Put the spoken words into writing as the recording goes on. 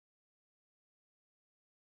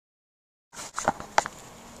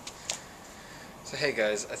So hey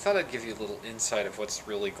guys, I thought I'd give you a little insight of what's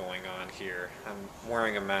really going on here. I'm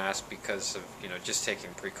wearing a mask because of, just taking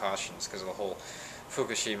precautions because of the whole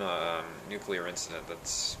Fukushima nuclear incident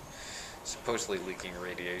that's supposedly leaking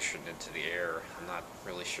radiation into the air. I'm not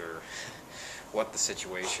really sure what the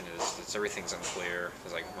situation is. Everything's unclear.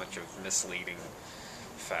 There's like a bunch of misleading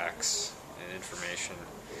facts and information.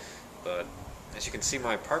 But as you can see,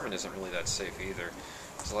 my apartment isn't really that safe either.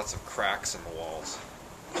 There's lots of cracks in the walls.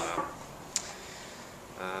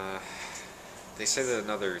 They say that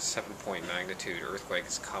another 7-point magnitude earthquake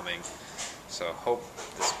is coming, so I hope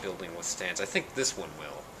this building withstands. I think this one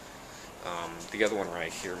will. The other one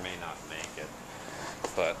right here may not make it,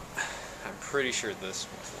 but I'm pretty sure this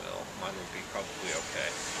one will. Mine will be probably okay.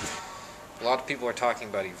 A lot of people are talking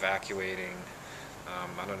about evacuating.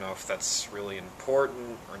 I don't know if that's really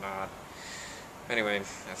important or not. Anyway,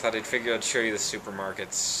 I thought I'd show you the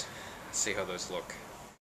supermarkets, see how those look.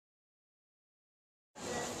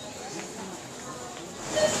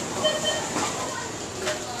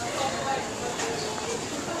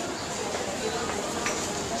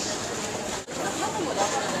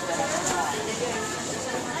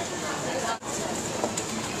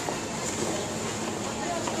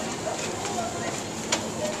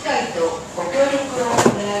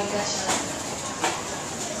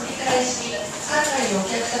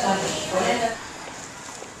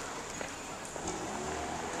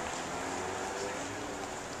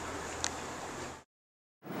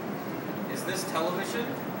 Is this television,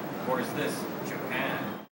 or is this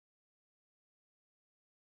Japan?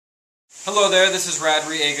 Hello there, this is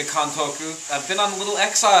Radri Eiga Kantoku. I've been on a little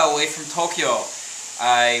exile away from Tokyo.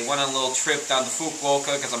 I went on a little trip down to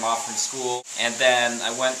Fukuoka because I'm off from school, and then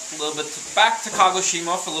I went a little bit back to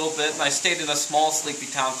Kagoshima for a little bit, and I stayed in a small sleepy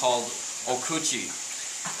town called Okuchi.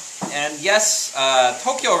 And yes,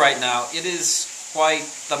 Tokyo right now, it is quite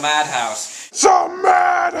the madhouse. It's a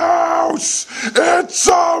madhouse! It's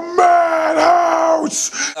a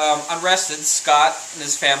madhouse! Unrested Scott and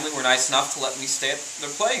his family were nice enough to let me stay at their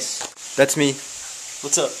place. That's me.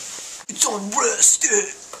 What's up? It's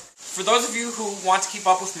Unrested! For those of you who want to keep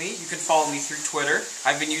up with me, you can follow me through Twitter.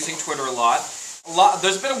 I've been using Twitter a lot.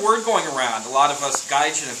 There's been a word going around. A lot of us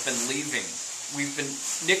gaijin have been leaving. We've been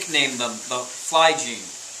nicknamed them the Fly Gene.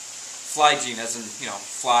 Fly Gene as in,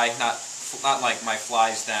 fly, not like my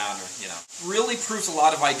flies down or, Really proves a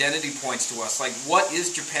lot of identity points to us. Like, what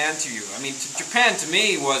is Japan to you? I mean, Japan to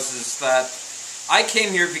me is that I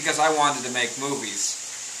came here because I wanted to make movies.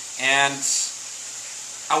 And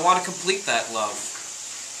I want to complete that love.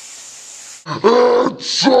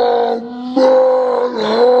 It's a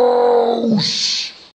madhouse!